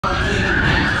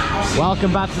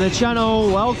Welcome back to the channel,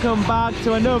 welcome back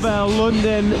to another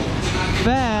London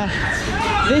fair.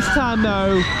 This time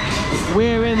though,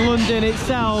 we're in London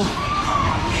itself,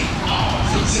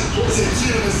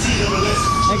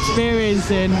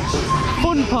 experiencing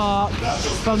funpark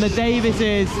from the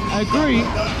Davises, a group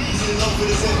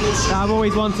that I've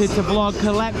always wanted to vlog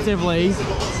collectively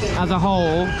as a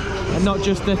whole, and not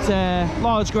just at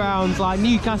large grounds like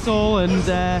Newcastle and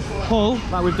Hull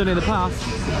like we've done in the past.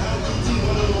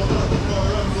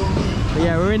 But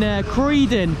yeah, we're in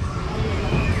Croydon,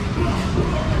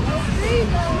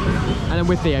 and I'm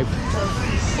with Theo.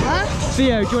 What?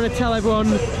 Theo, do you want to tell everyone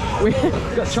we've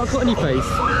got chocolate on your face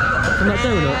from that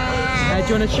donut?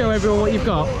 Do you want to show everyone what you've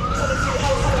got?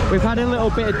 We've had a little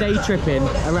bit of day tripping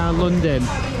around London,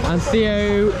 and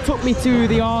Theo took me to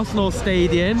the Arsenal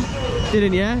stadium,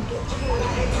 didn't you?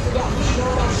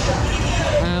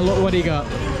 And look what he got.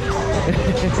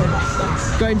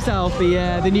 Got himself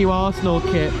the new Arsenal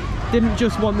kit. Didn't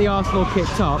just want the Arsenal kit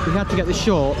top, he had to get the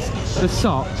shorts, the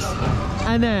socks,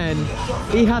 and then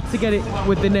he had to get it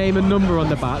with the name and number on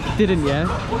the back, didn't you?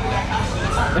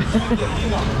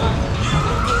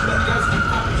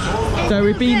 So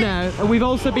we've been there, and we've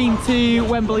also been to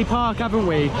Wembley Park, haven't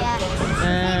we?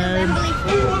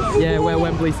 Yeah, where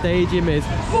Wembley Stadium is.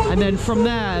 And then from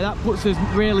there, that puts us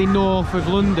really north of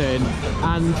London,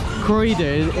 and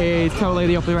Croydon is totally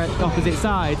the opposite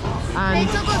side. And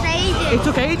it took us ages. It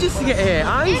took ages to get here.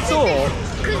 I thought,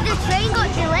 because the train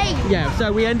got delayed. Yeah, so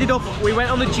we went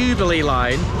on the Jubilee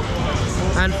line,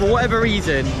 and for whatever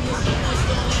reason,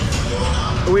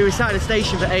 we were sat at a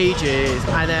station for ages,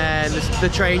 and then the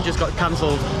train just got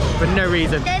cancelled for no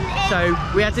reason. So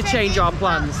we had to change our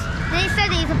plans. They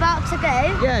said he was about to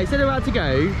go. Yeah, he said about to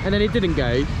go, and then it didn't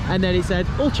go, and then he said,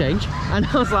 all change. And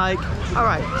I was like, all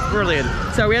right, brilliant.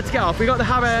 So we had to get off. We got the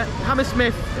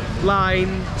Hammersmith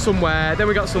line somewhere, then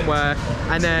we got somewhere,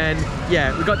 and then,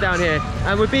 yeah, we got down here.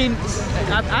 And we've been,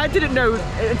 I didn't know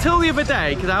until the other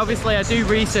day, because obviously I do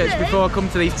research before I come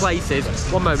to these places.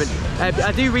 One moment.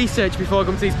 I do research before I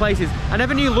come to these places. I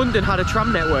never knew London had a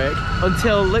tram network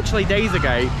until literally days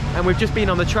ago, and we've just been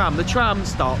on the tram. The tram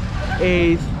stop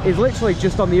is literally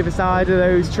just on the other side of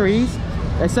those trees.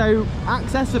 So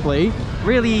accessibly,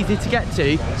 really easy to get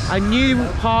to. I knew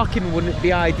parking wouldn't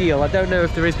be ideal. I don't know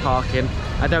if there is parking.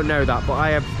 I don't know that,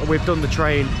 but we've done the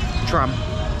tram.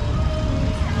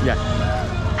 Yeah.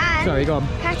 And sorry, go on.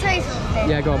 Can I tell you something?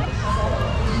 Yeah, go on.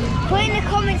 Put in the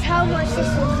comments how much this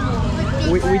would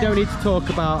be. We don't need to talk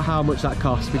about how much that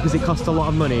costs, because it costs a lot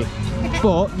of money.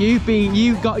 But you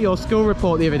got your school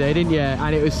report the other day, didn't you?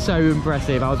 And it was so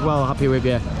impressive. I was well happy with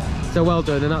you. So well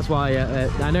done, and that's why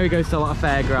I know he goes to a lot of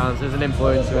fairgrounds as an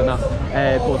influencer and that.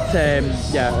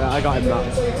 Yeah, I got him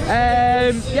that.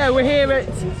 Yeah, we're here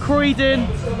at Croydon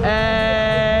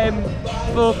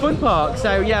for funpark.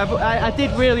 So yeah, but I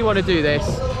did really want to do this.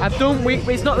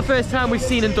 It's not the first time we've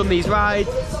seen and done these rides.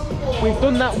 We've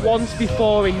done that once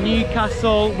before in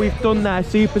Newcastle. We've done their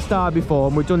Superstar before,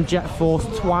 and we've done Jet Force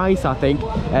twice, I think.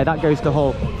 That goes to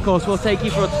Hull. Of course, we'll take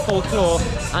you for a full tour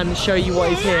and show you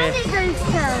what is here. And it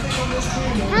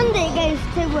goes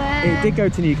to It did go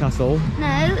to Newcastle.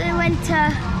 No, it went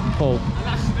to Hull.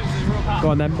 Go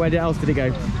on then. Where else did it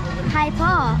go? Hyde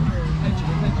Park.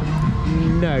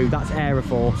 No, that's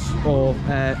Aeroforce or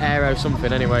Aero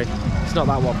something. Anyway, it's not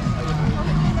that one.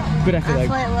 Good effort though. That's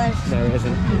what it was. No, it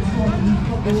isn't.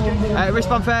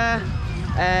 Wristband fair.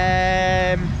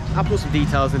 I'll put some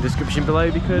details in the description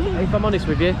below, because if I'm honest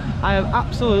with you, I have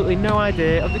absolutely no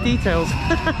idea of the details.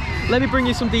 Let me bring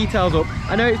you some details up.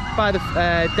 I know it's by the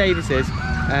Davises,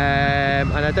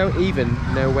 and I don't even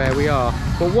know where we are.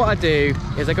 But what I do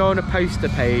is I go on a poster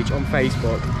page on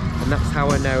Facebook, and that's how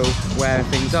I know where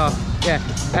things are. Yeah,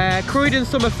 Croydon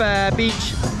Summer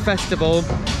Beach Festival.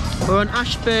 We're on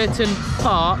Ashburton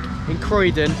Park in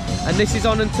Croydon, and this is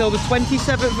on until the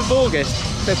 27th of August,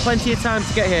 so plenty of time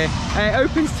to get here. It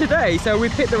opens today, so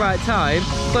we've hit the right time.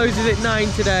 Closes at 9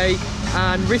 today,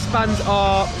 and wristbands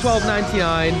are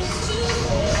 £12.99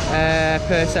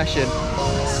 per session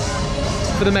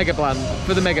for the mega band. And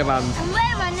we're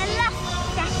on the left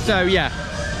section. So yeah,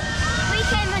 We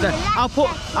came on the left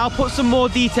I'll put some more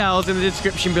details in the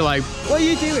description below. What are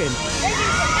you doing?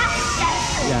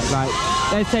 Yeah, right.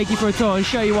 Let's take you for a tour and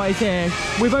show you what is here.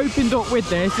 We've opened up with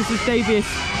this. This is Davis's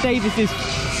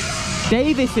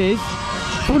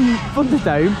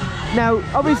Thunderdome. Now,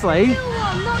 obviously,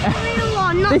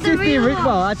 this is the original.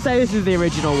 Well, I'd say this is the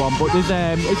original one, but there's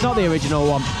it's not the original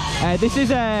one. This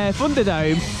is a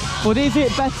Thunderdome, but is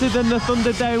it better than the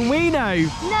Thunderdome we know? No.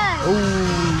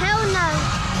 Ooh. Hell no.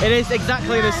 It is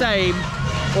exactly the same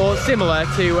or similar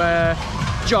to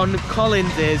John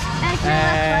Collins is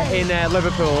in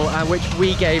Liverpool, and which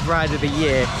we gave Ride of the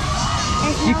Year.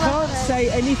 You can't say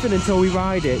anything until we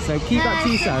ride it, so keep that to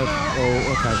yourself.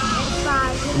 Oh, okay.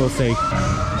 We'll see.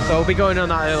 So we'll be going on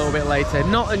that a little bit later.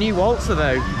 Not a new waltzer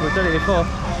though, we've done it before.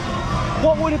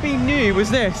 What would have been new was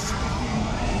this.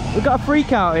 We've got a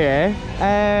freak out here.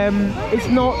 It's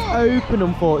not open,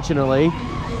 unfortunately.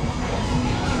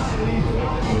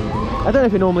 I don't know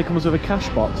if it normally comes with a cash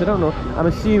box. I don't know. I'm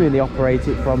assuming they operate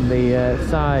it from the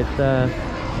side there.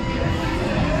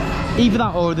 Either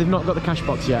that or they've not got the cash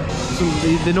box yet. So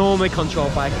they're normally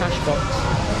controlled by a cash box.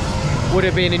 Would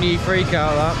have been a new freak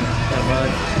out, that. Never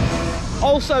mind.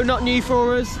 Also not new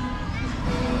for us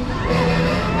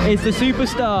is the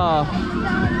Superstar.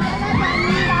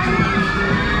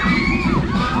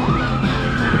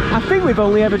 I think we've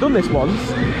only ever done this once.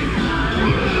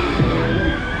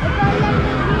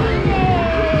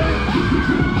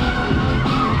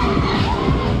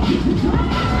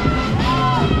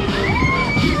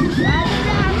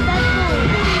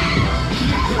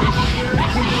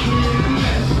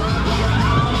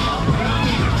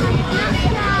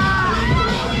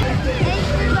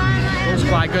 It's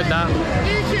quite good, that.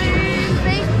 YouTube,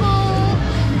 Facebook.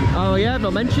 Oh yeah, I've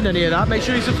not mentioned any of that. Make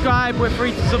sure you subscribe. We're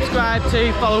free to subscribe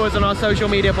to. Follow us on our social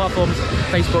media platforms.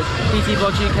 Facebook, PT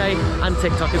Vlogs UK, and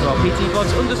TikTok as well. PT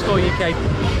Vlogs _UK.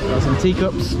 Got some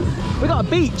teacups. We got a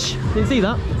beach. Didn't see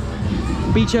that.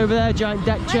 Beach over there, giant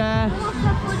deck chair.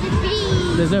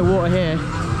 There's no water here.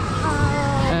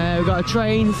 We've got a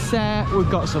train set. We've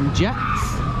got some jets.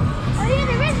 Oh yeah,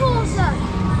 there is water.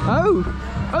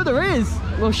 Oh, there is.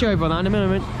 We'll show everyone that in a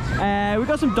moment. We've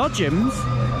got some dodgems.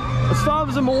 As far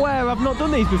as I'm aware, I've not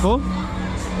done these before.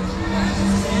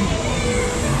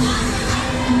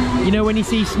 You know when you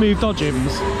see smooth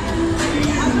dodgems?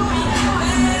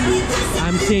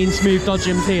 I'm seeing smooth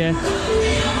dodgems here.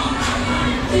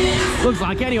 Looks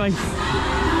like it anyway.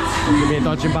 There's gonna be a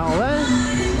dodgem battle there.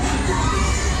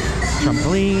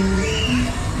 Trampoline.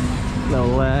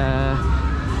 Little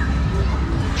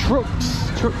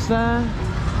trucks there.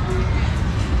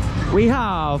 We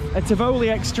have a Tivoli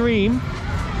Extreme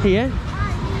here,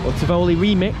 or Tivoli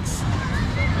Remix.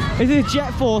 This is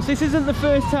Jet Force. This isn't the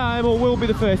first time, or will be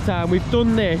the first time we've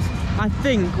done this. I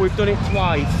think we've done it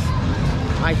twice.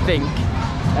 I think.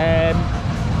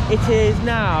 It is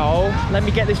now, let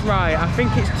me get this right, I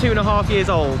think it's 2.5 years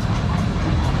old.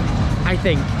 I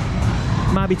think.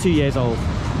 Might be 2 years old.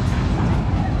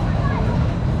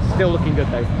 Still looking good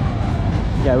though.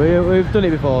 Yeah, we've done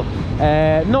it before.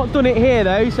 Not done it here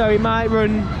though, so it might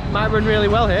run really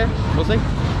well here. We'll see.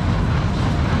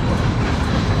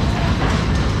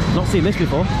 Not seen this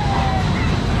before.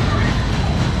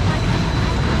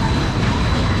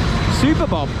 Super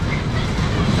Bob.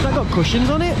 Has that got cushions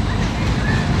on it?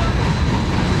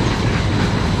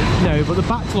 No, but the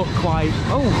backs look quite...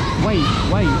 Oh, wait.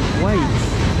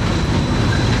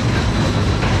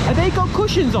 Have they got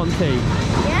cushions on too?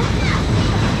 Yeah.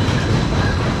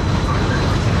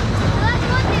 That's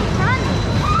what's in front.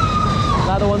 Is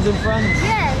that the ones in front?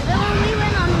 Yeah, the one we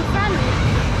went on in front.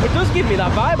 It does give me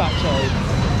that vibe actually.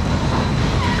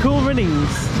 Cool Runnings,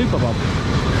 Super Bob.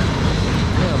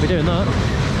 Yeah, I'll be doing that.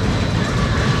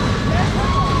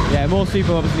 Yeah, more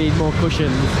Super Bobs need more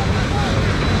cushions.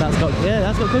 That's got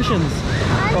cushions.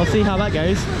 I'll see how that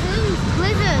goes.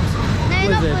 Blizzard. No,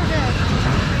 not Blizzard.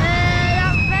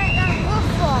 That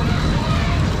rough one.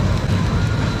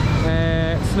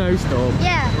 Snowstorm.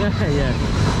 Yeah. Yeah,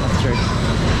 that's true.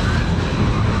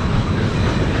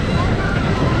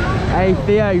 Hey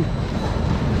Theo,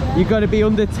 you got to be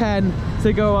under 10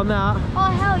 to go on that.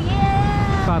 Oh hell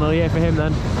yeah! Final year for him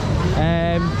then.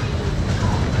 9.5.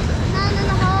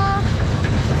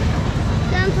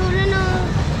 Down to Renault.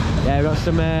 Yeah, we've got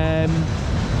some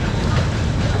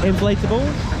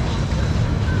inflatables.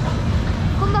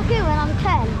 Come back here when I'm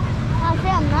 10. I'll say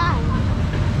I'm 9.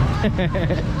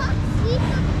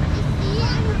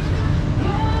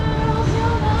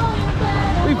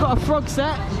 We've got a frog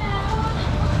set.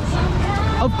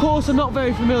 Of course, I'm not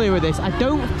very familiar with this. I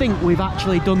don't think we've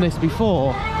actually done this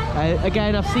before.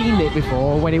 Again, I've seen it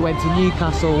before when it went to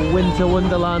Newcastle Winter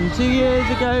Wonderland 2 years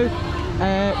ago.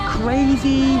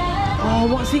 Crazy. Oh,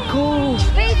 what's it called?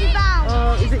 Crazy Bound.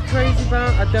 Oh, is it Crazy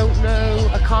Bound? I don't know.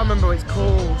 I can't remember what it's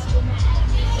called.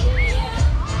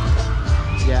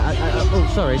 Yeah, oh,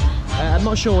 sorry. I'm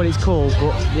not sure what it's called,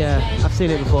 but yeah, I've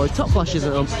seen it before. Top Flash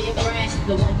isn't on. I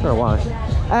don't know why.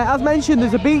 As mentioned,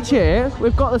 there's a beach here.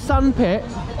 We've got the sand pit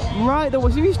right there.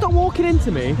 So you stop walking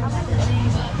into me.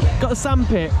 Got the sand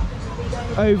pit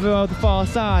over the far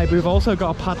side. We've also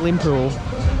got a paddling pool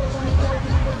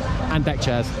and deck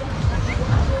chairs.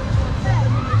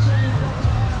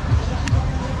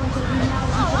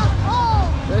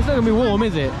 not gonna be warm,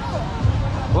 is it?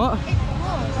 What?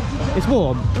 It's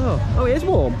warm. Oh, it is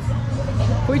warm.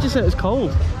 We just said it was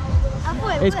cold.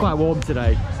 It's quite warm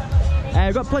today.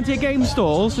 We've got plenty of game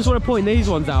stalls. Just want to point these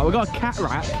ones out. We've got a cat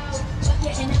rack.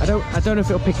 I don't know if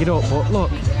it'll pick it up, but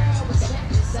look,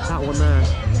 that one there.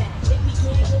 So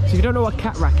if you don't know what a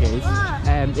cat rack is,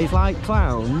 it's like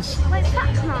clowns. Like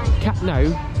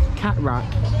Pac-Man? Cat rack.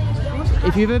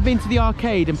 If you've ever been to the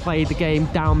arcade and played the game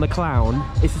Down the Clown,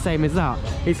 it's the same as that.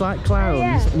 It's like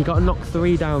clowns, and you got to knock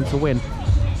 3 down to win.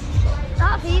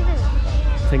 That's even.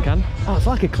 Tin can? Oh, it's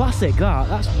like a classic, that.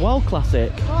 That's well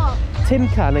classic. What? Tin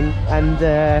can and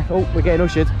oh, we're getting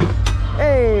ushered.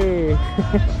 Hey!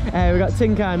 We got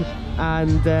tin can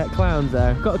and clowns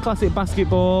there. Got a classic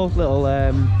basketball, little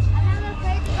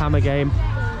hammer game,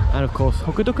 and of course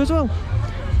hooker duck as well.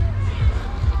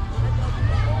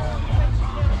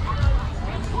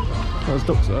 Those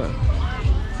ducks there.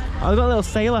 Oh, they've got little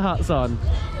sailor hats on.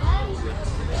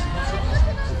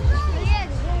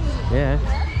 Yeah.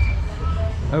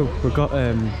 Oh, we've got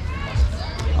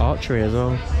archery as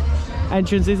well.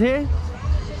 Entrance is here.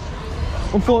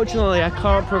 Unfortunately, I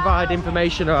can't provide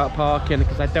information about parking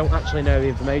because I don't actually know the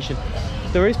information.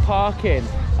 There is parking,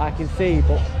 I can see,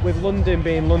 but with London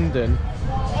being London,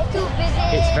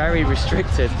 it's very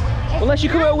restricted. Unless you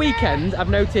come at a weekend. I've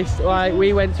noticed, like,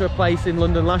 we went to a place in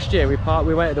London last year, we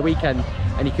went at the weekend,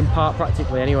 and you can park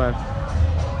practically anywhere.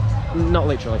 Not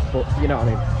literally, but you know what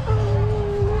I mean.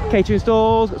 Catering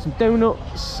stalls, got some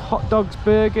donuts, hot dogs,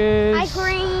 burgers, ice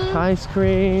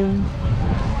cream,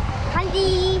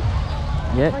 Candy.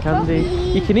 Yeah, candy.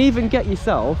 You can even get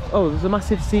yourself, oh, there's a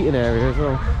massive seating area as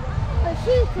well. A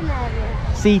seating area?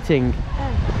 Seating.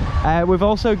 We've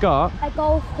also got a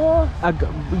golf course.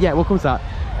 Yeah, we'll come to that.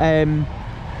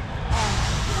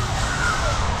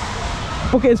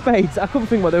 Bucket and spades. I couldn't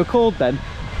think what they were called then.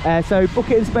 So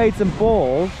bucket and spades and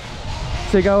balls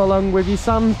to go along with your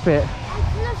sand pit.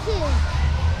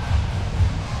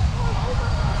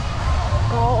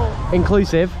 Golf.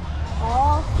 Inclusive.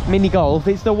 Golf. Mini golf.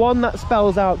 It's the one that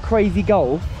spells out crazy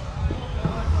golf.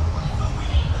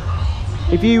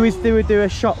 If you was to do a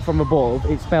shot from above,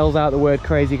 it spells out the word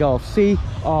crazy golf. C-R-A-Z-Y-G-O-L-F.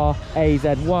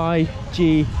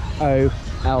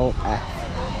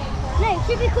 No, it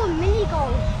should be called mini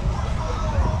golf.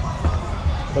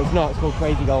 But it's not, it's called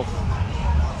crazy golf.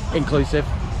 Inclusive.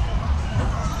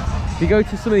 If you go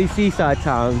to some of these seaside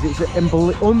towns, it's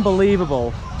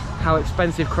unbelievable how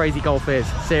expensive crazy golf is.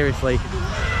 Seriously.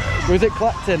 We was at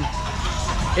Clacton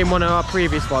in one of our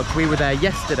previous vlogs. We were there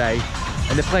yesterday,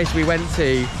 and the place we went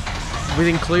to was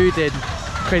included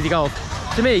crazy golf.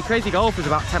 To me, crazy golf is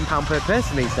about £10 per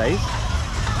person these days.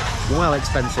 Well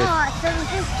expensive. Oh, like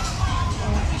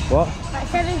 $7.50. What? Like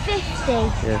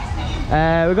 $7.50.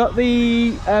 Yeah. We've got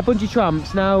the bungee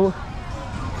tramps. Now,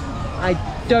 I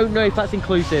don't know if that's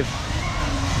inclusive.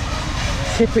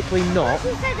 Typically not.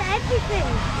 You said everything.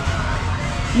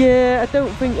 Yeah, I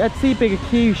don't think I'd see a bigger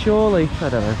queue, surely. I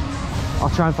don't know. I'll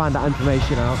try and find that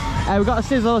information out. We've got a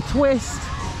sizzler twist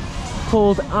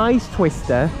called Ice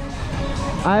Twister.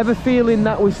 I have a feeling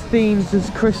that was themed as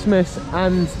Christmas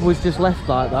and was just left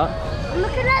like that. I'm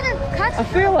looking at the cat. I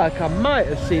feel like I might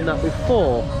have seen that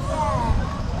before.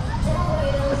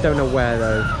 I don't know where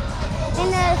though. In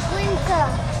the winter.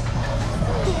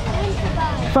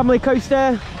 Family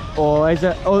coaster, or as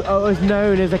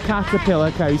known as a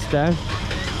caterpillar coaster.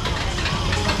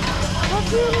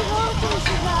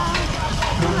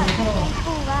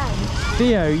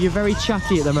 Theo, you're very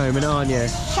chatty at the moment, aren't you?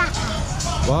 Shut up.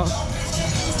 What?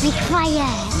 Be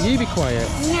quiet. You be quiet.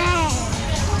 No.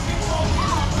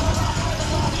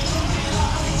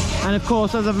 And of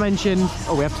course, as I've mentioned,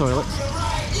 oh, we have toilets.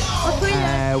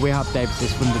 We have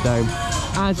Davis's Thunderdome.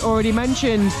 As already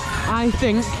mentioned, I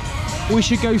think we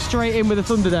should go straight in with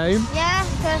the Thunderdome. Yeah.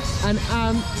 And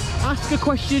ask a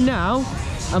question now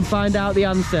and find out the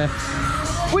answer.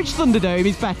 Which Thunderdome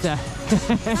is better?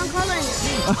 I'm calling.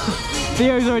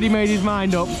 Theo's already made his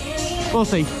mind up. We'll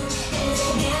see. Here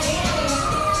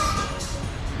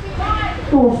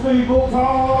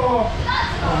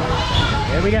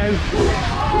we go.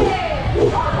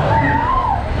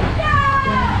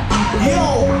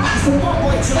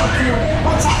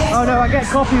 Oh no, I get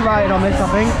copyrighted on this, I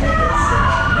think.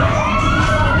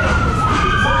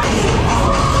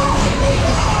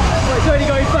 Oh, it's already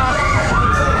going fast.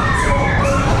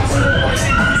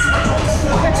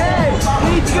 Hey, we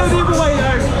need to go the other way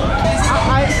though.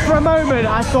 For a moment,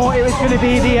 I thought it was going to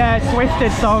be the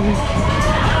Twisted song.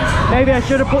 Maybe I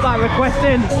should have put that request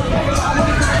in.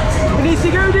 We need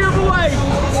to go the other way. I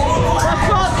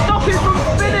can't stop it from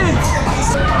spinning.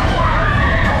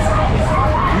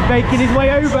 making his way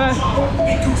over.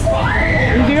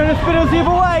 Is he going to spin us the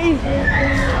other way?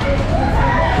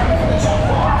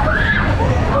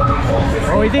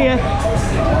 Oh, he's here.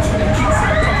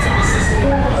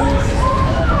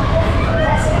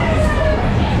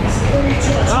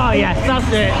 Oh yes, that's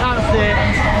it, that's it.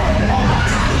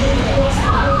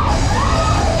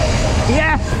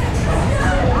 Yes!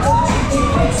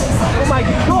 Oh my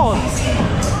god!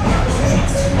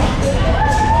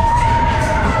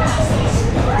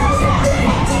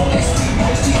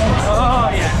 Oh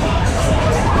yeah!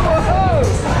 Whoa!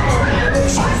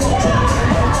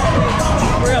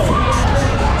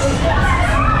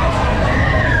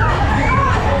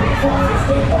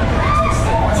 Brilliant!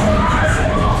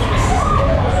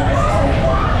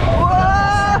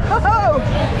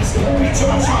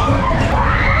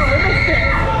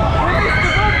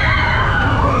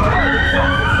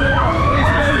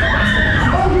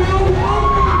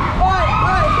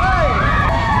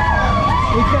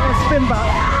 Spin back.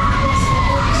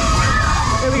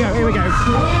 Here we go, here we go.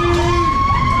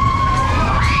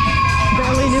 Bit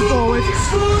of leaning forward.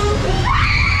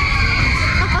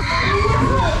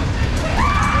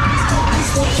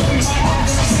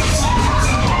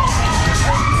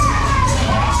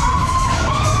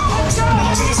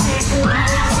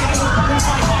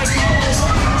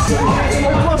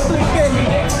 We've lost the spin.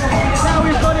 Now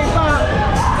we've got it back.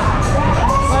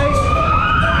 Wait.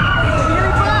 Get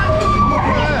it back.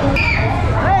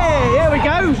 Hey, here we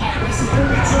go.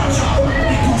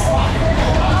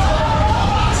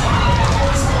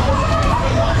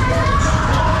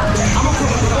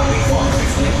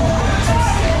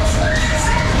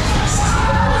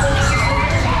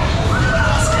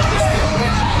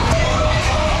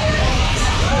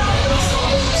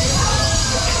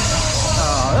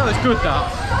 Oh, that was good, that.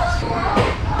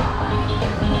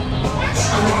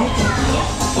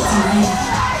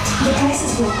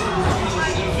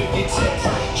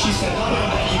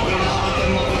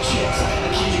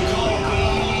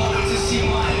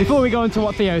 Before we go into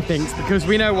what Theo thinks, because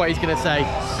we know what he's going to say,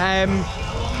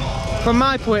 from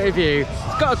my point of view,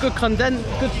 it's got a good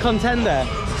contender.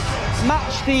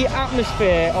 Match the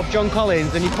atmosphere of John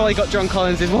Collins, and you've probably got John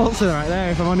Collins' waltzer right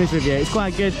there, if I'm honest with you. It's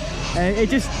quite good. It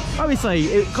just,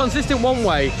 obviously, consistent one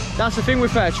way. That's the thing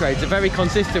with fair trades, they're very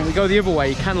consistent. We go the other way,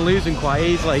 you can lose them quite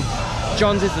easily.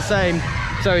 John's is the same.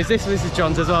 So is this is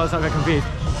John's as well, so I'm confused.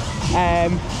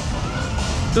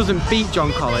 Doesn't beat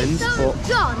John Collins, but...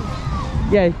 John?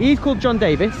 Yeah, he's called John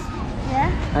Davis.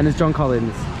 Yeah. And there's John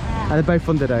Collins. Yeah. And they're both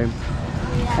Thunderdome.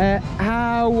 Yeah.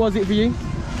 How was it for you?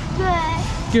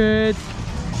 Good. Good.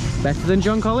 Better than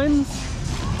John Collins?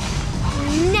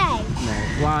 No. No.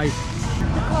 Why?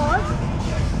 Because?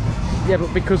 Yeah,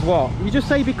 but because what? You just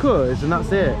say because and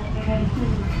that's it.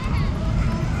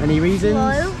 Any reasons?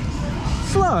 Slow.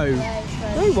 Slow? Yeah,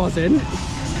 slow. No, it wasn't.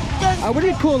 I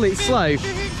wouldn't call it slow. Does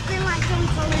it spin like John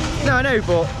Collins? No, I know,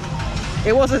 but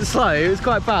it wasn't slow, it was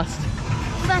quite fast.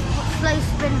 Fast but slow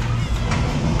spin.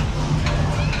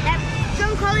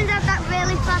 John Collins had that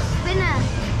really fast spinner.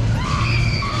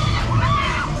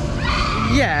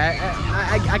 Yeah,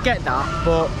 I get that,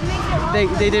 but they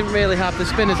didn't really have the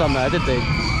spinners on there, did they?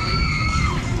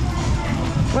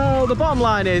 Well, the bottom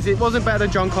line is it wasn't better than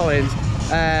John Collins,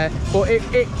 but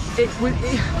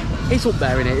it's up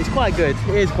there, innit? It's quite good.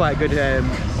 It is quite good.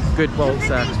 Good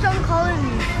waltzer. It's John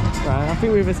Collins. Right, I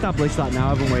think we've established that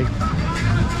now, haven't we?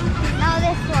 Now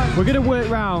this one. We're going to work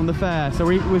round the fair, so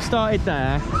we've started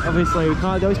there. Obviously, we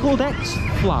can't go. It's called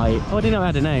X-Flight. Oh, I didn't know it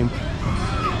had a name.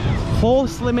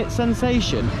 Horse Limit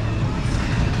Sensation.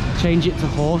 Change it to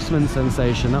Horseman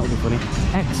Sensation. That would be funny.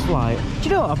 X-Flight. Do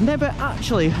you know what? I've never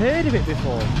actually heard of it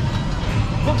before.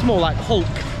 Looks more like Hulk.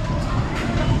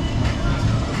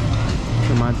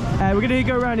 Never mind. We're going to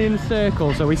go around in a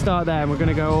circle, so we start there and we're going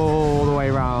to go all the way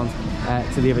around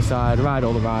to the other side, ride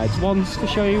all the rides once to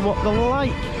show you what they're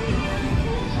like.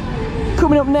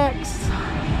 Coming up next,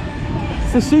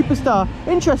 it's the Superstar.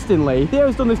 Interestingly,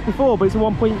 Theo's done this before, but it's a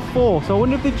 1.4, so I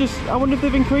wonder if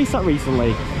they've increased that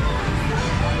recently.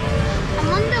 I'm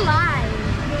on the line.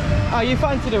 Oh, you're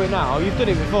fine to do it now, you've done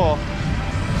it before.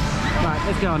 Right,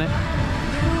 let's go on it.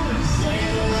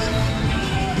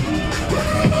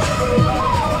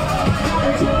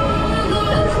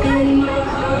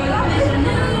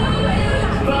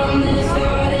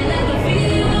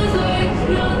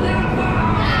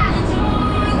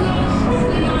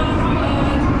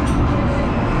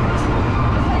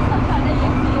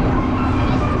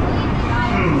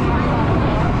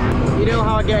 You know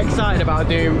how I get excited about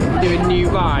doing new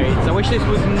rides? I wish this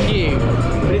was new,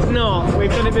 but it's not. We've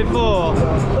done it before.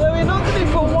 Although we've not done it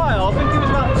for a while. I think it was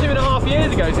about 2.5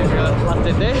 years ago since we last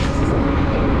did this.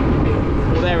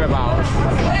 or thereabouts.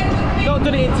 Not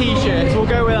done it in t-shirts, we'll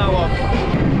go with that one.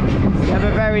 We have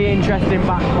a very interesting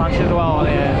backlash as well on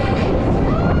here.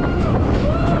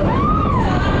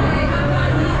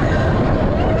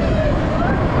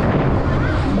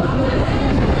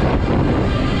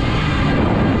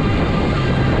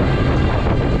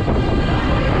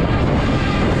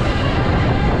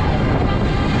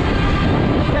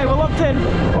 Okay, we're locked in.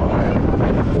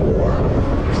 4,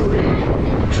 3,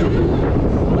 2, 1.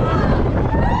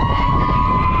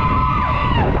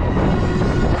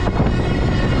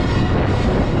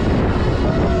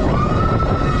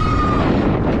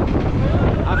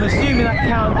 I'm assuming that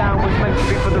countdown was meant to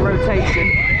be for the rotation.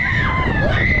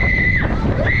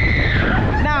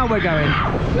 Now we're going.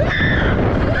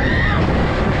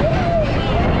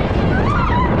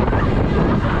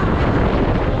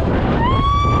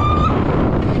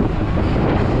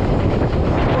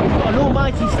 Oh, it's got an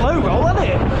almighty slow roll, hasn't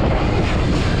it?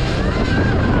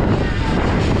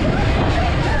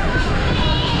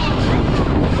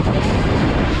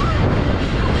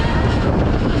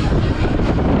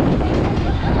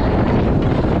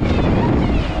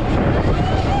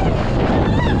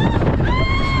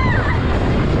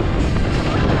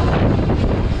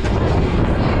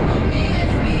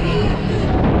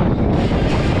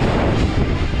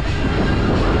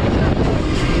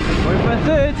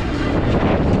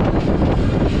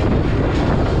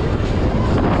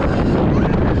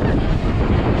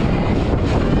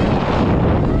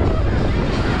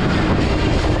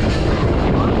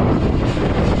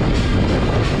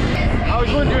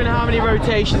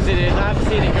 Rotations it is. I haven't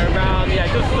seen it go round. Yeah,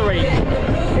 just 3.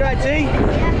 You right, T?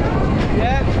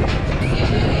 Yeah.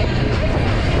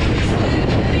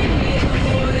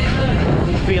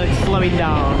 Feel it slowing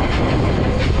down.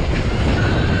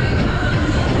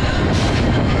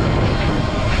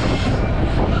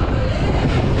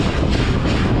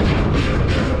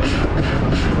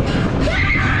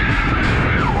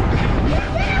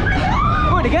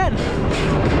 Do it again.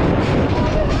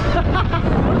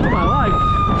 My life.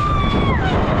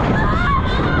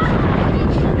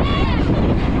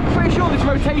 Pretty sure this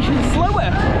rotation's slower.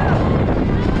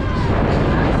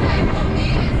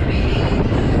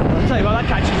 I'll tell you what, that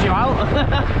catches you out.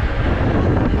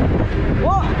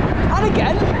 What? And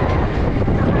again?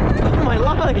 Oh my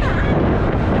life.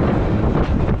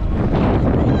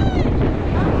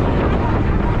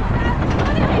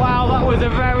 Wow, that was a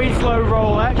very slow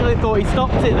roll. I actually thought he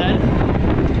stopped it then.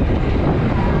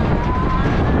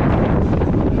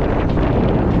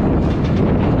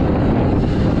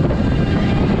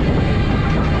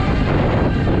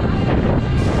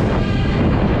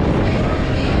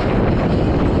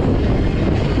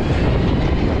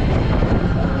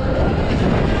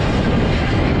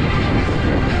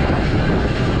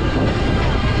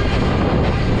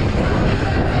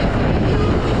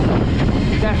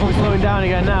 Slowing down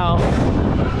again now.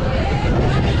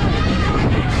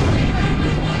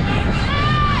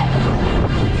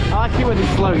 I like it when they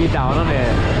slow you down on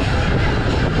it.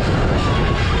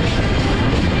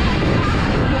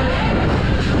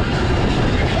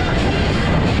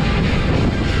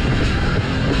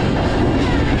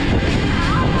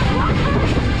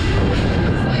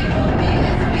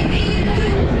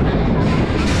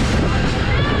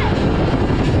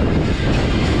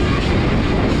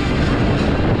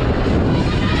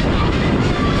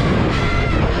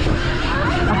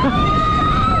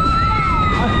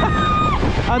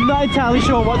 I'm not entirely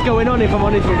sure what's going on, if I'm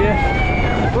honest with you.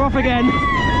 We're off again.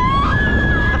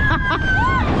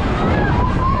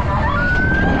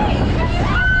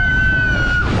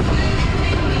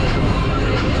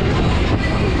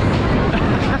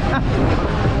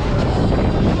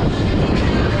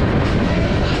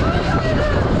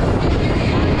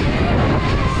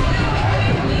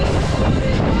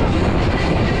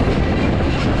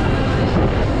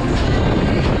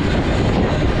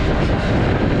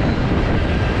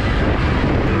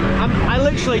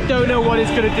 Don't know what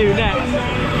it's going to do next.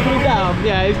 Coming down?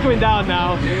 Yeah, it's coming down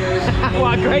now.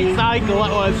 What a great cycle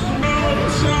that was.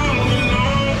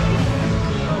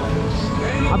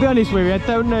 I'll be honest with you, I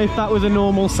don't know if that was a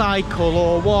normal cycle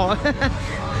or what.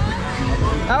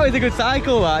 That was a good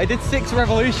cycle, that. It did 6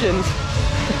 revolutions.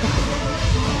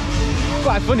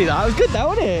 Quite funny that. It was good though,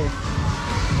 wasn't it?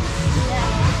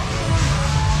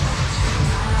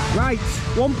 Right,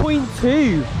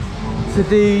 1.2 to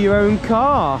do your own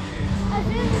car.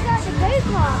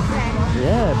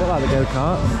 Yeah, a bit like the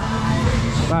go-kart.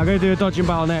 Right, I'm going to do a dodging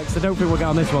battle next. I don't think we'll get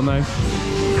on this one though.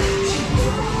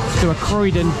 Let's do a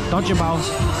Croydon dodging battle.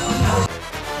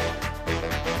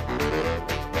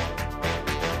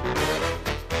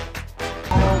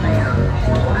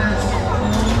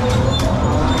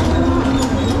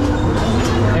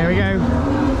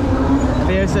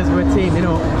 says we're teaming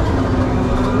up.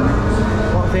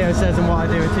 What Theo says and what I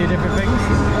do are two different things.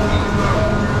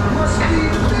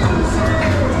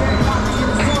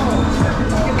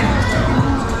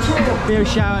 Theo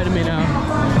shouted at me now.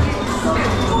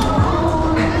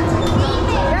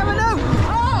 Yeah, I know!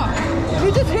 Ah!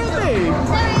 You just hit me!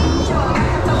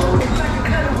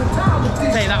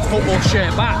 Take that football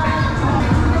shirt back.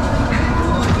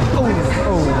 Oh,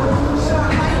 oh.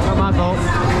 Not my fault.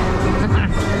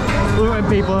 When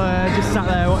people just sat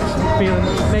there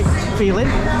watching, feeling,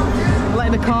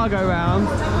 letting the car go round.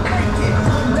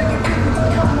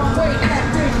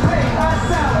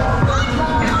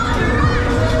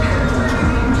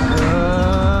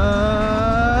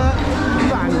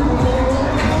 Bang!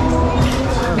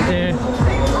 Oh dear.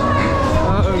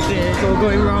 Oh dear, it's all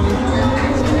going wrong.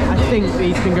 I think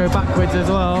these can go backwards as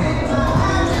well.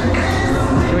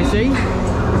 Can we see?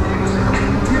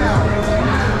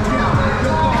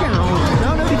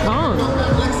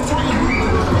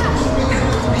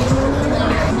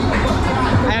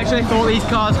 I actually thought these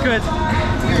cars could,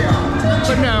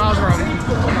 but no, I was wrong.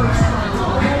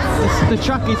 The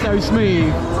track is so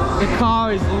smooth, the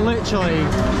car is literally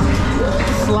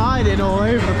sliding all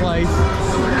over the place.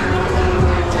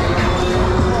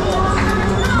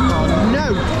 Oh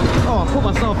no! Oh, I put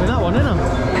myself in that one, didn't I?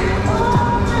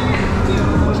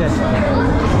 Watch this.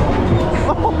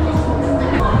 Oh.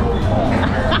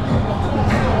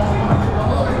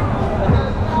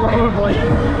 Probably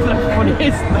the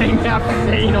funniest thing I've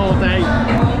seen all day.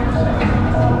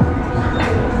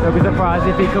 Don't be surprised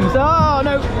if he comes. Oh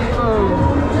no! Oh.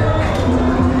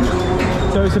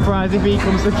 So surprised if he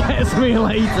comes to get me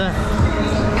later.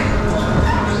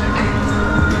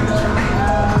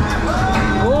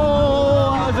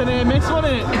 Oh, that was a near miss,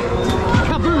 wasn't it?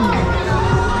 Kaboom!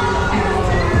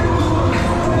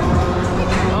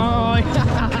 Oh,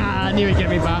 I knew he'd get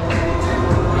me back.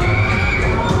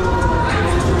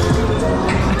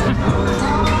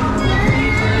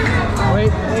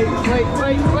 Wait.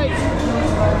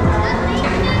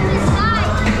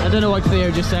 I don't know what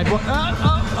Theo just said. What?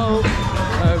 Oh.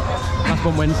 Last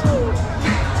one wins.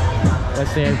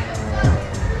 Let's see him.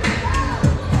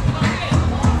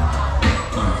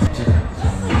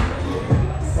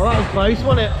 Well, that was close,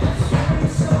 wasn't it?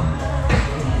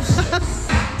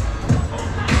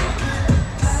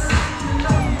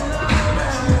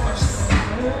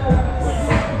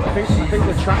 I think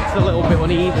the track's a little bit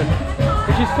uneven,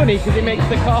 which is funny because it makes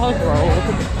the cars roll.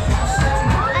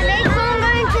 I made someone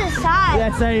going to the side.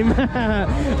 Yeah,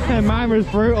 same. Mine was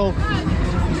brutal. I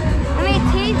made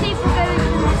two people going to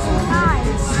the side.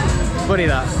 Funny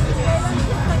that.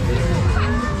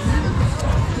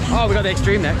 Oh, we got the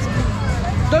extreme next.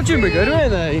 Dodging were good,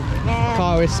 weren't they? Yeah.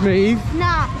 Car was smooth.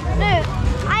 Nah, no.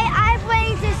 I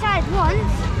went to the side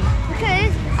once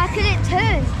because I couldn't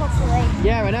turn properly.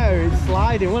 Yeah, I know. It's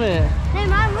sliding, wasn't it? No,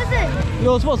 mine wasn't.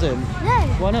 Yours wasn't? No.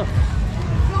 Why not?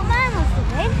 Not mine must have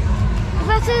been. If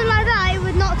I turned like that, it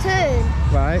would not turn.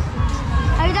 Right.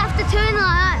 I would have to turn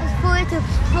like that for it to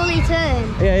fully turn.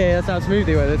 Yeah, that's how smooth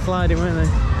they were. They're sliding, weren't they?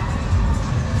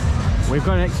 We've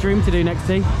got an extreme to do next,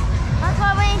 T. That's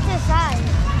why I went into the side.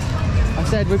 I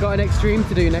said we've got an extreme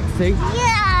to do next, T. Yay!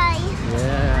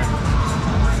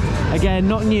 Yeah. Again,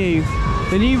 not new.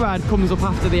 The new ride comes up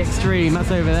after the extreme.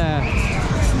 That's over there.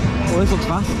 Oh, this looks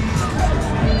fast.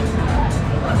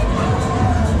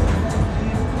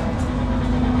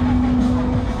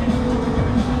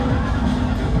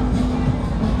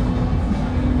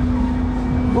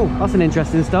 Oh, that's an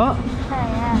interesting start. Oh,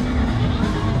 yeah.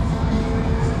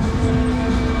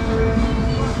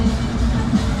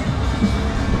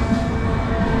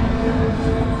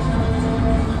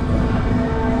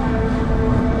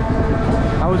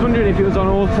 I was wondering if it was on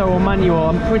auto or manual.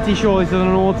 I'm pretty sure this is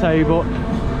on auto, but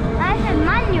I said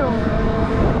manual.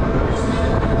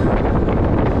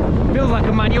 feels like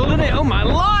a manual, doesn't it? Oh my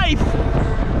life!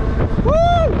 Woo!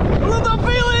 I love that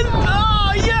feeling!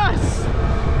 Oh yes!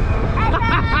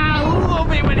 I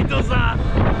love it when it does that.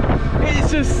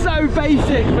 It's just so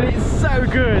basic, but it's so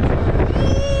good.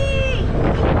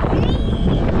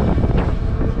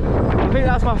 I think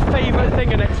that's my favourite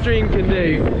thing an extreme can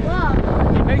do. What?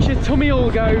 It makes your tummy all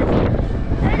go. Oh,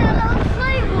 that little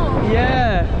snowball.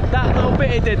 Yeah, that little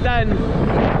bit it did then.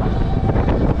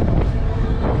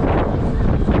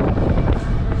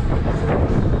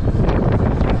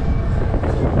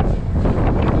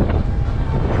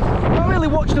 I don't really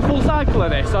watch the full cycle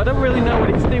of this, so I don't really know what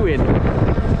it's doing.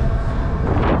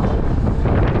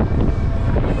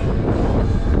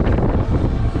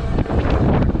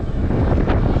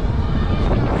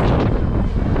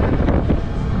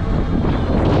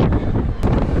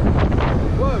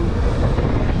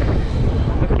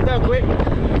 quick.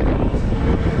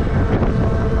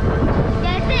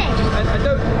 Get this. I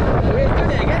don't. We're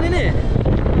doing it again, innit?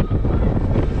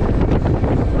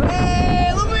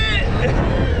 Hey, love it!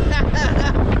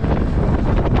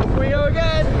 Up we go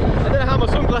again. I don't know how my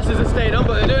sunglasses are staying on,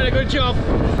 but they're doing a good job.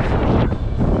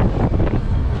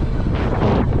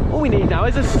 All we need now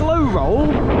is a slow roll,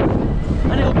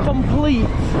 and it'll complete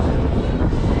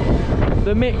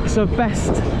the mix of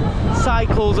best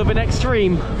cycles of an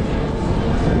extreme,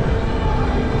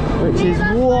 which is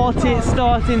what it's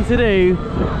starting to do. This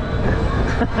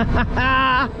is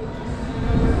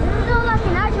not like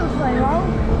an actual slow roll.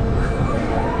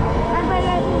 That's when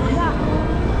it goes back.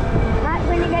 Like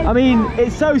when it goes I mean, back.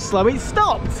 it's so slow, it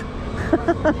stopped.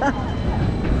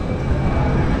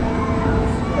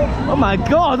 Oh my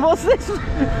god, what's this?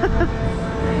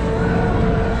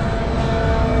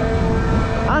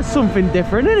 That's something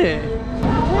different, isn't it?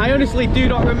 I honestly do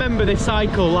not remember this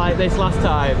cycle like this last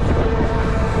time.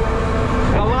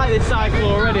 I like this cycle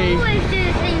already. It doesn't always do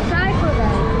the same cycle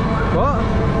though. What?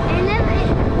 It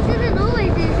doesn't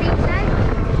always do the same cycle.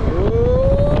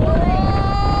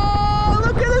 Oh,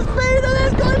 look at the speed of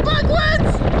this going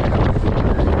backwards!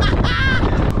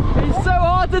 It's so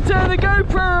hard to turn the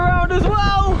GoPro around as well.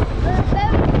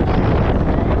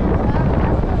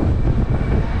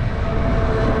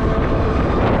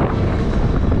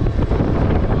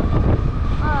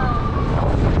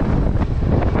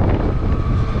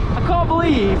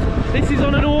 This is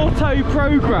on an auto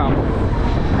program.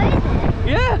 What is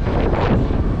it? Yeah,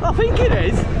 I think it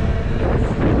is. This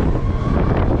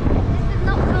is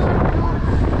not normal.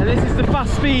 And this is the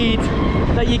fast speed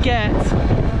that you get.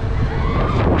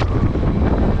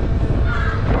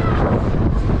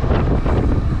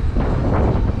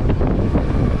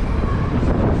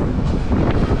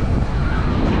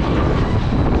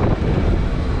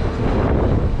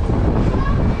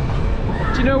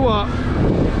 Do you know what?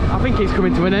 I think it's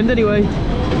coming to an end anyway.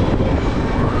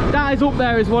 That is up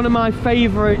there as one of my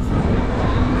favourite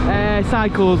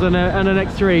cycles and an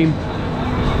extreme.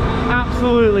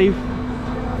 Absolutely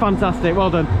fantastic, well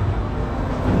done.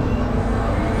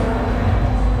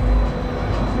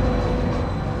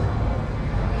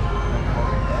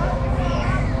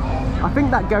 I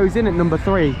think that goes in at number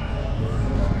 3.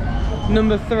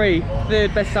 Number 3,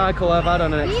 third best cycle I've had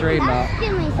on an extreme. He was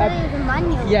asking me, so it was a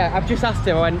manual. Yeah, I've just asked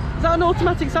him, I went, is that an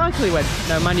automatic cycle? He went,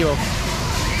 no, manual.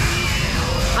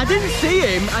 I didn't see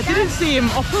him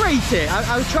operate it.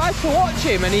 I tried to watch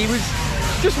him and he was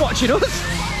just watching us.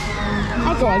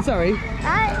 Go on, sorry.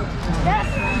 I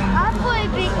thought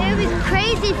it was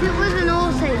crazy if it was an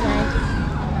auto though.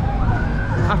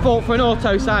 I thought for an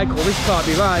auto cycle, this can't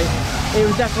be right. It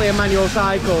was definitely a manual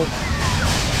cycle.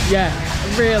 Yeah,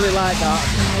 I really like that.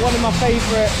 One of my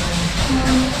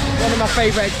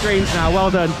favourite extremes now,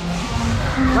 well done.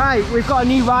 Right, we've got a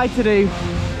new ride to do.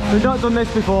 We've not done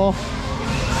this before.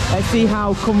 Let's see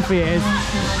how comfy it is.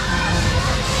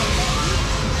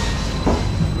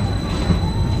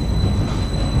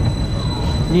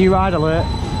 New ride alert.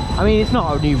 I mean, it's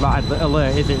not a new ride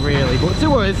alert, is it really? But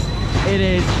to us, it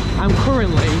is. I'm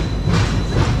currently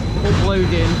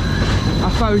uploading a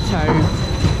photo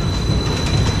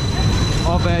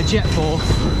of Jet Force.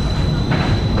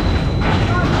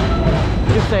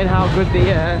 Just saying how good it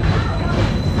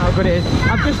is.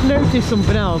 I've just noticed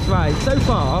something else. Right, so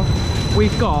far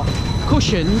we've got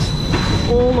cushions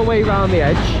all the way around the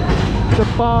edge, the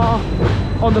bar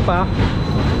on the back,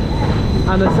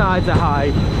 and the sides are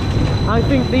high. I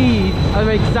think these are an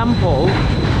example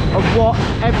of what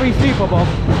every superbob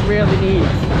really needs.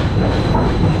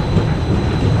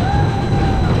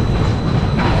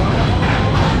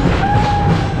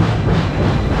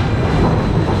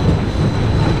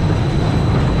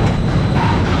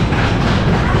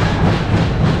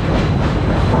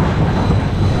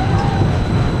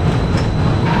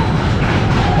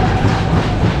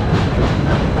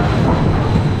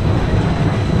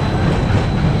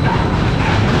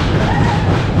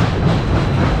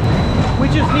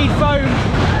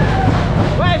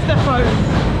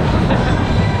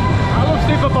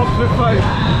 With foam.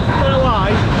 Don't know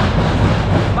why,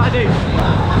 but I do.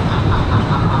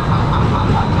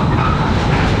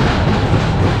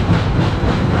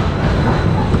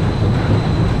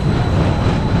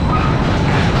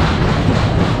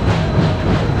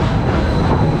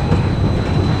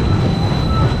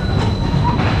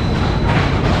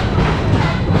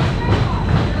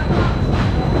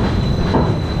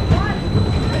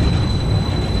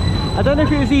 I don't know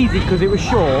if it was easy because it was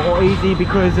short or easy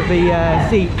because of the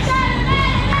seats.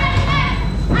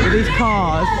 With these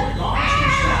cars,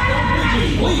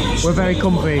 We're very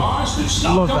comfy.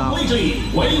 Love that.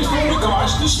 Wait for the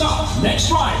cars to stop. Next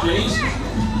ride, please.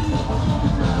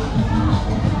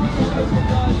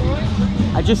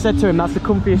 I just said to him that's the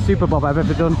comfiest Super Bob I've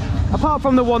ever done. Apart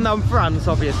from the one down in France,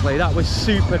 obviously, that was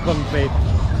super comfy.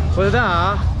 But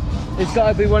that, it's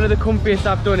got to be one of the comfiest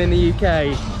I've done in the UK.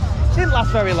 It didn't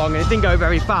last very long and it didn't go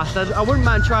very fast. I wouldn't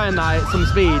mind trying that at some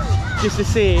speed, just to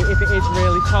see if it is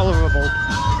really tolerable.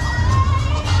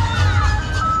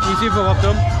 You Super Bob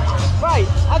done? Right,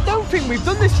 I don't think we've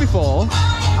done this before.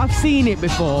 I've seen it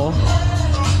before.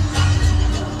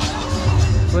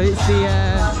 But it's the,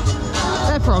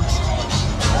 they're frogs.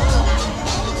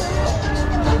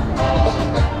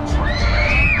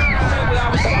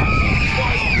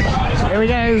 Here we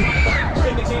go.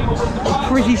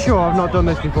 I'm pretty sure I've not done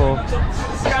this before.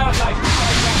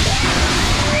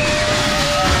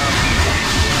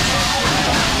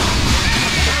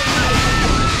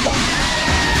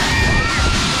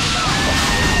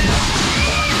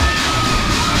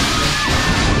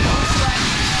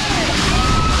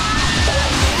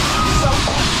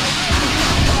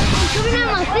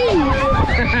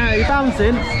 You're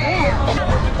bouncing?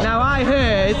 Yeah. Now I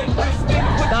heard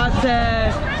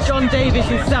that John Davis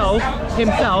himself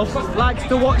likes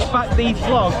to watch back these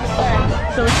vlogs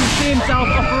so he can see himself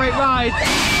operate rides.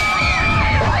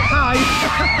 Hi!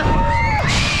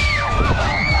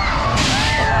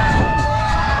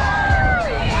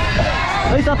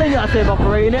 At least I think that's him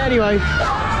operating it anyway.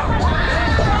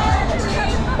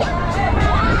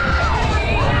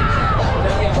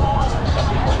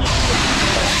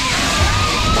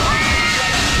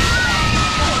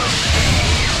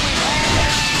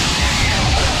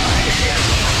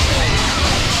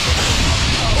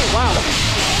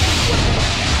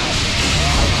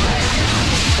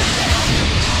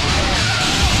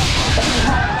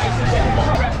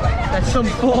 There's some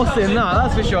force in that,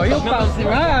 that's for sure. You're bouncing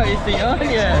right out your seat, aren't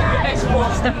you?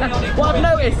 What I've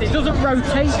noticed, it doesn't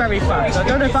rotate very fast. I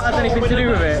don't know if that has anything to do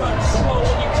with it.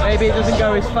 Maybe it doesn't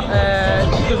go as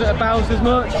doesn't bounce as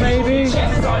much, maybe.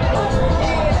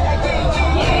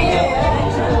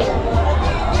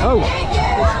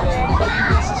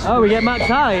 Oh, we get max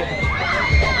height.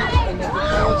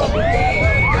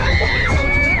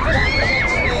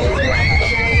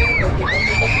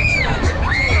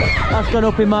 That's gone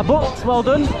up in my books, well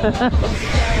done.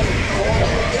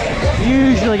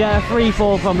 Usually get a free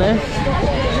fall from this.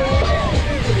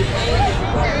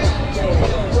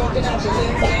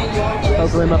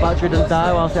 Hopefully my battery doesn't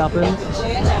die whilst it happens.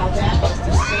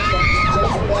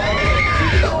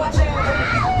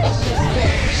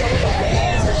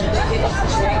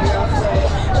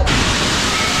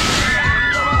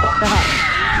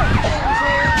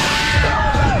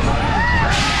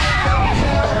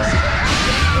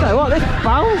 So what, this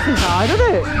bounces high,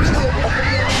 doesn't it?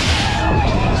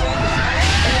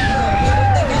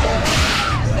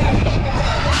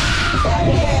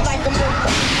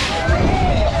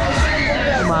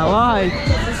 Oh my life.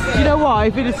 You know what,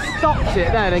 if it had stopped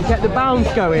it then and kept the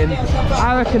bounce going,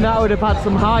 I reckon that would have had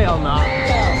some height on that.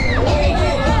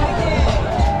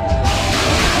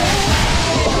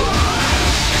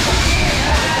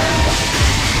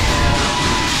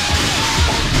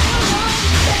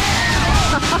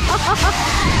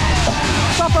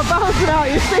 Stop bouncing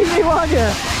out, you see me, won't you?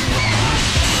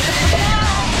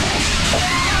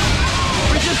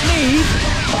 We just need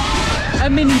a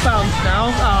mini bounce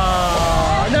now.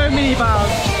 Oh, no mini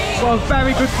bounce. Well,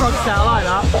 very good frog set, I like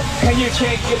that. And you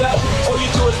can't get up, all you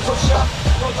do is push up.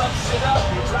 Roll up, sit up,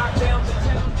 rock down to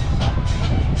town.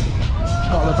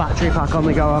 Got the battery pack on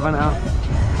the go, haven't I?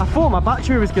 I thought my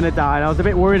battery was going to die and I was a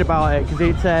bit worried about it because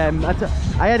it's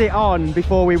I had it on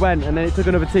before we went and then it took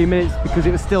another 2 minutes because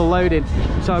it was still loading.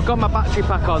 So I've got my battery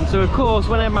pack on. So of course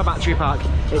when I have my battery pack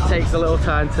it takes a little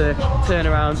time to turn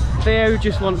around. Theo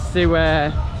just wants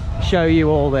to show you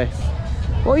all this.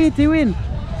 What are you doing?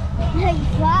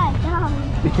 Slide down.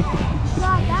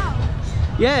 Slide down.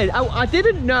 Yeah, I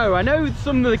didn't know. I know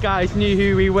some of the guys knew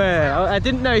who we were. I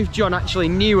didn't know if John actually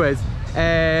knew us.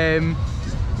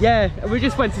 Yeah, we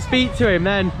just went to speak to him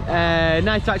then.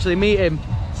 Nice to actually meet him.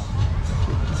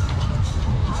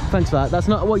 Thanks for that. That's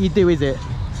not what you do, is it?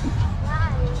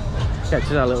 Yeah, just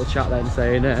had a little chat then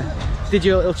saying, did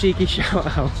you a little cheeky shout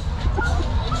out?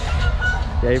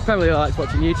 Yeah, he probably likes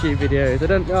watching YouTube videos.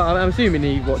 I'm assuming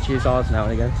he watches ours now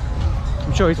and again.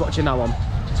 I'm sure he's watching that one.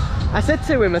 I said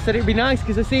to him, it'd be nice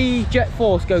because I see Jet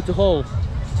Force go to Hull.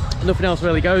 Nothing else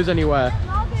really goes anywhere.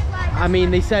 I mean,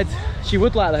 they said she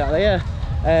would like that, yeah.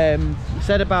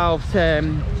 Said about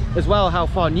as well how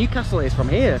far Newcastle is from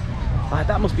here. Like,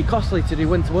 that must be costly to do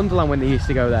Winter Wonderland when they used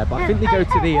to go there. But I think they go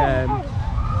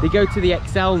to the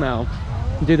XL now.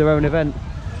 and do their own event.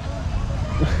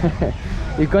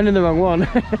 You've gone in the wrong one.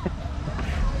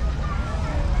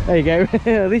 There you go.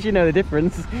 At least you know the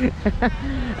difference.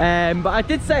 But I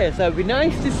did say it, so it'd be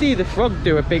nice to see the frog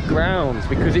do a big round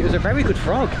because it was a very good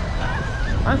frog.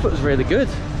 I thought it was really good.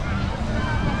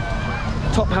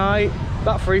 Top height,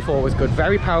 that freefall was good.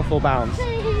 Very powerful bounce.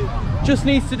 Just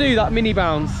needs to do that mini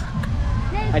bounce,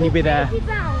 and you'll be there.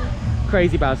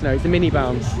 Crazy bounce. No, it's a mini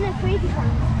bounce. No, crazy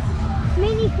bounce.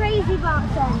 Mini crazy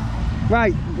bounce then.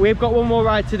 Right, we've got one more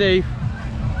ride to do.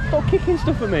 Stop kicking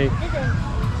stuff at me. Is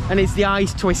it? And it's the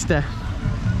ice twister.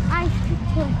 Ice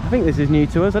twister. I think this is new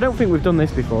to us. I don't think we've done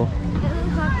this before. It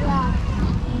looks like that.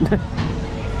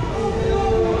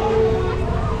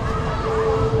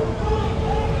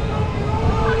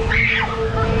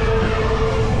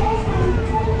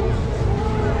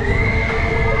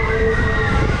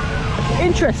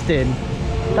 Interesting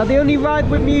that the only ride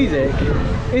with music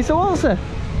is a waltzer.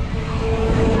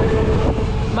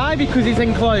 Might be because it's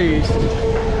enclosed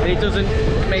and it doesn't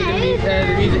make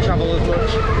the music travel as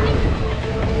much.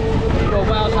 Well,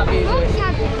 Wales have music.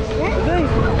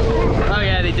 Oh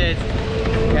yeah, they did.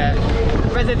 Yeah.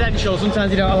 Residential,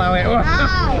 sometimes you don't allow it.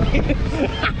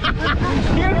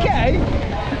 You okay?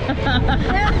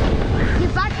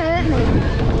 Your back hurt me.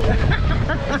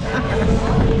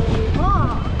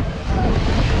 Oh.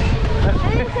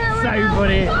 So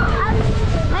funny.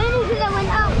 Only because I went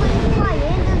out when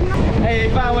flying. Hey,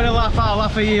 if I want to laugh, I'll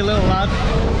laugh at you, little lad.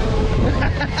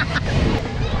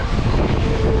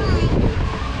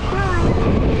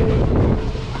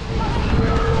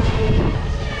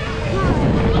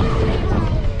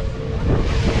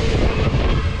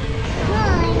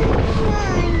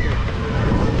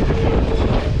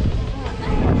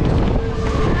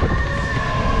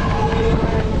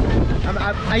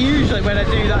 I usually, when I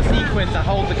do that sequence, I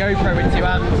hold the GoPro in two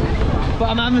hands, but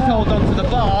I'm having to hold onto the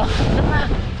bar.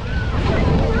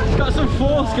 It's got some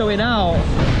force going out.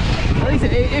 At least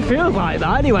it feels like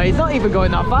that anyway. It's not even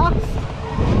going that fast.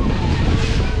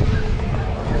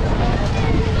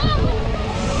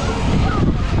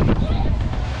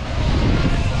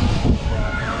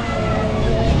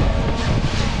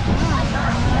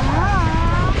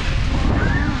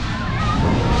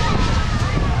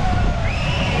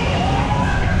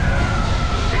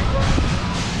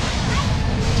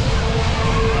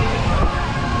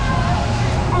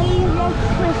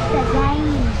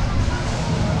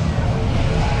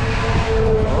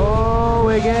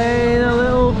 Again, a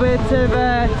little bit of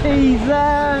a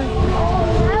teaser.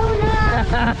 Oh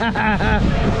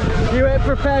no! You weren't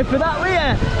prepared for that, were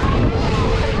you?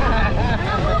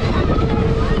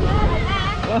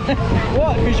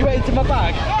 What? Because you went into my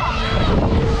bag?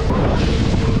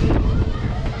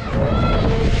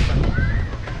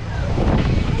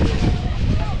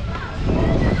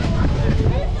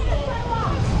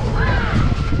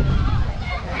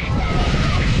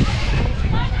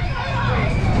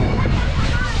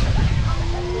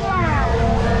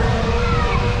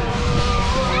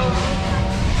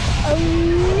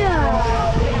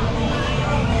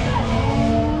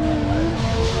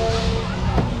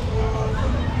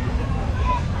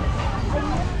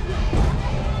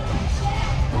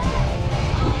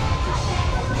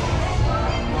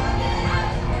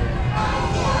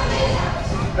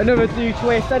 Another new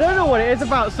twist. I don't know what it is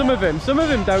about some of them. Some of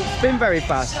them don't spin very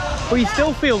fast, but you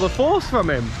still feel the force from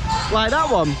him. Like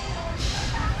that one.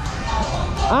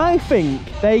 I think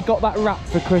they got that wrap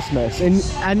for Christmas,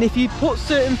 and if you put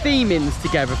certain themings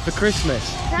together for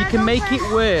Christmas, you can make it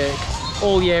work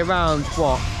all year round.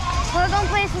 What? We're going to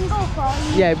play some golf or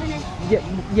Yeah.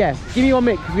 Give me 1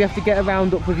 minute because we have to get a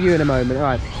round up with you in a moment. All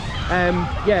right.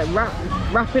 Yeah,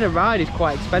 wrapping a ride is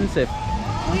quite expensive.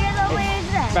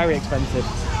 Very expensive.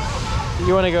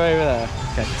 You want to go over there?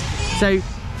 Okay. So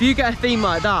if you get a theme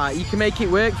like that, you can make it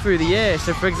work through the year.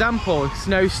 So for example,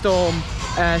 snowstorm,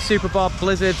 super bob,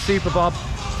 blizzard, super bob,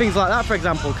 things like that, for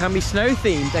example, can be snow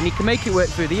themed, and you can make it work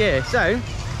through the year. So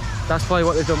that's probably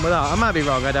what they've done with that. I might be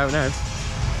wrong, I don't know.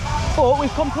 But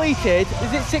we've completed,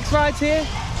 is it 6 rides here?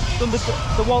 Done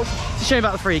the waltz. It's a shame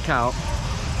about the freak out.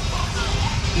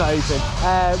 Not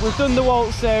open. We've done the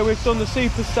waltzer, we've done the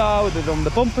superstar, we've done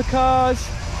the bumper cars.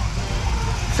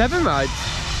 7 rides.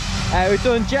 We've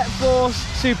done jet force,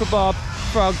 super bob,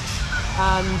 frogs,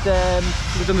 and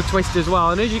we've done the twist as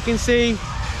well. And as you can see,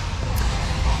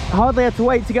 I hardly had to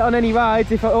wait to get on any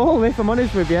rides, if at all, if I'm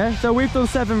honest with you. So we've done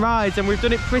 7 rides, and we've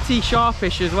done it pretty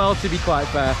sharpish as well, to be quite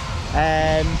fair.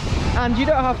 And you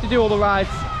don't have to do all the rides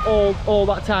all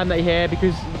that time that you're here,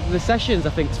 because the sessions, I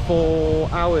think, is 4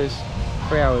 hours,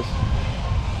 3 hours.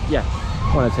 Yeah,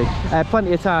 1 or 2.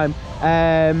 Plenty of time.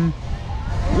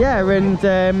 Yeah,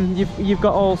 and you've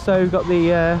also got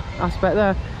the aspect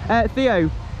there. Theo,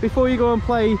 before you go and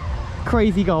play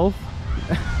crazy golf,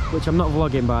 which I'm not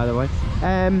vlogging by the way,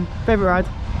 favourite ride?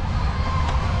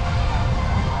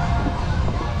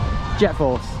 Jet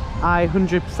Force. I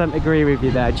 100% agree with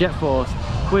you there. Jet Force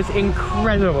was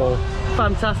incredible,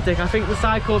 fantastic. I think the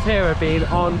cycles here have been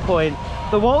on point.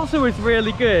 The Waltzer was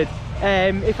really good.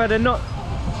 If I'd have not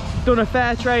done a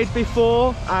fair trade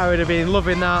before, I would have been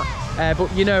loving that.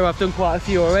 But you know, I've done quite a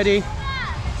few already.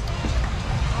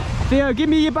 Theo, give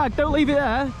me your bag, don't leave it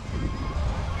there.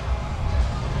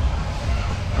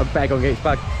 I better go and get his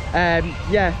bag.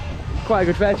 Yeah, quite a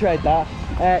good fair trade that.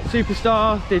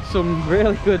 Superstar did some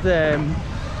really good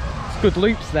good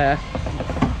loops there.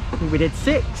 I think we did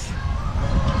 6.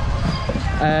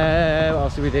 What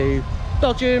else did we do?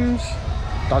 Dodgems.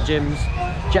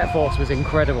 Jet Force was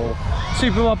incredible.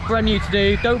 Super Bob, brand new to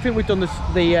do. Don't think we've done the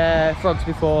frogs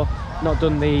before. Not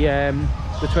done the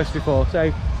twist before.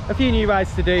 So a few new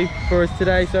rides to do for us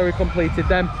today. So we completed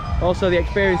them. Also the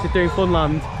experience of doing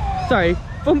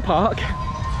Funpark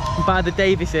by the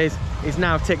Davises is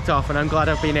now ticked off, and I'm glad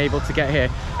I've been able to get here.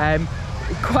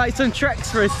 Quite some treks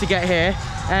for us to get here.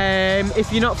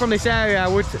 If you're not from this area, I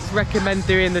would recommend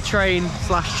doing the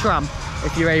train/tram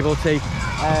if you're able to,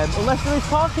 unless there is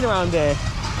parking around here.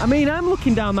 I mean, I'm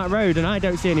looking down that road and I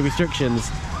don't see any restrictions.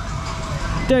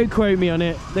 Don't quote me on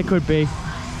it, there could be.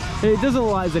 It doesn't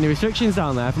look like there's any restrictions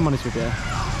down there, if I'm honest with you.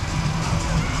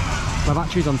 My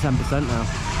battery's on 10% now,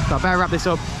 so I better wrap this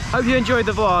up. Hope you enjoyed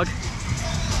the vlog.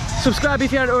 Subscribe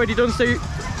if you haven't already done so.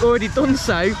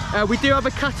 We do have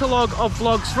a catalogue of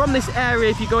vlogs from this area.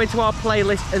 If you go into our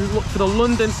playlist and look for the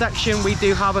London section, we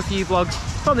do have a few vlogs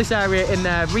from this area in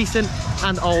there, recent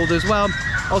and old as well.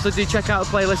 Also do check out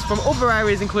the playlist from other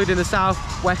areas, including the south,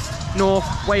 west, north,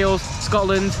 Wales,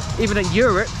 Scotland, even in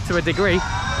Europe to a degree,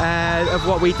 of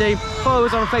what we do. Follow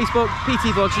us on Facebook,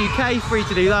 PT Vlogs UK, free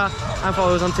to do that, and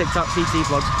follow us on TikTok, PT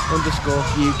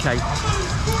Vlogs_UK.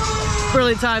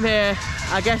 Brilliant time here.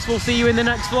 I guess we'll see you in the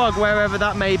next vlog, wherever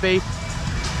that may be.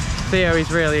 Theo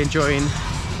is really enjoying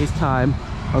his time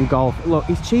on golf. Look,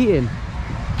 he's cheating.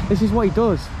 This is what he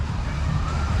does.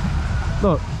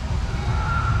 Look.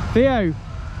 Theo,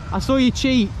 I saw you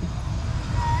cheat.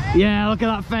 Yeah, look at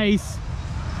that face.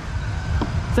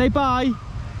 Say bye.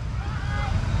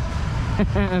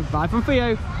 Bye from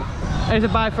Theo. There's a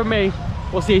bye from me.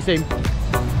 We'll see you soon.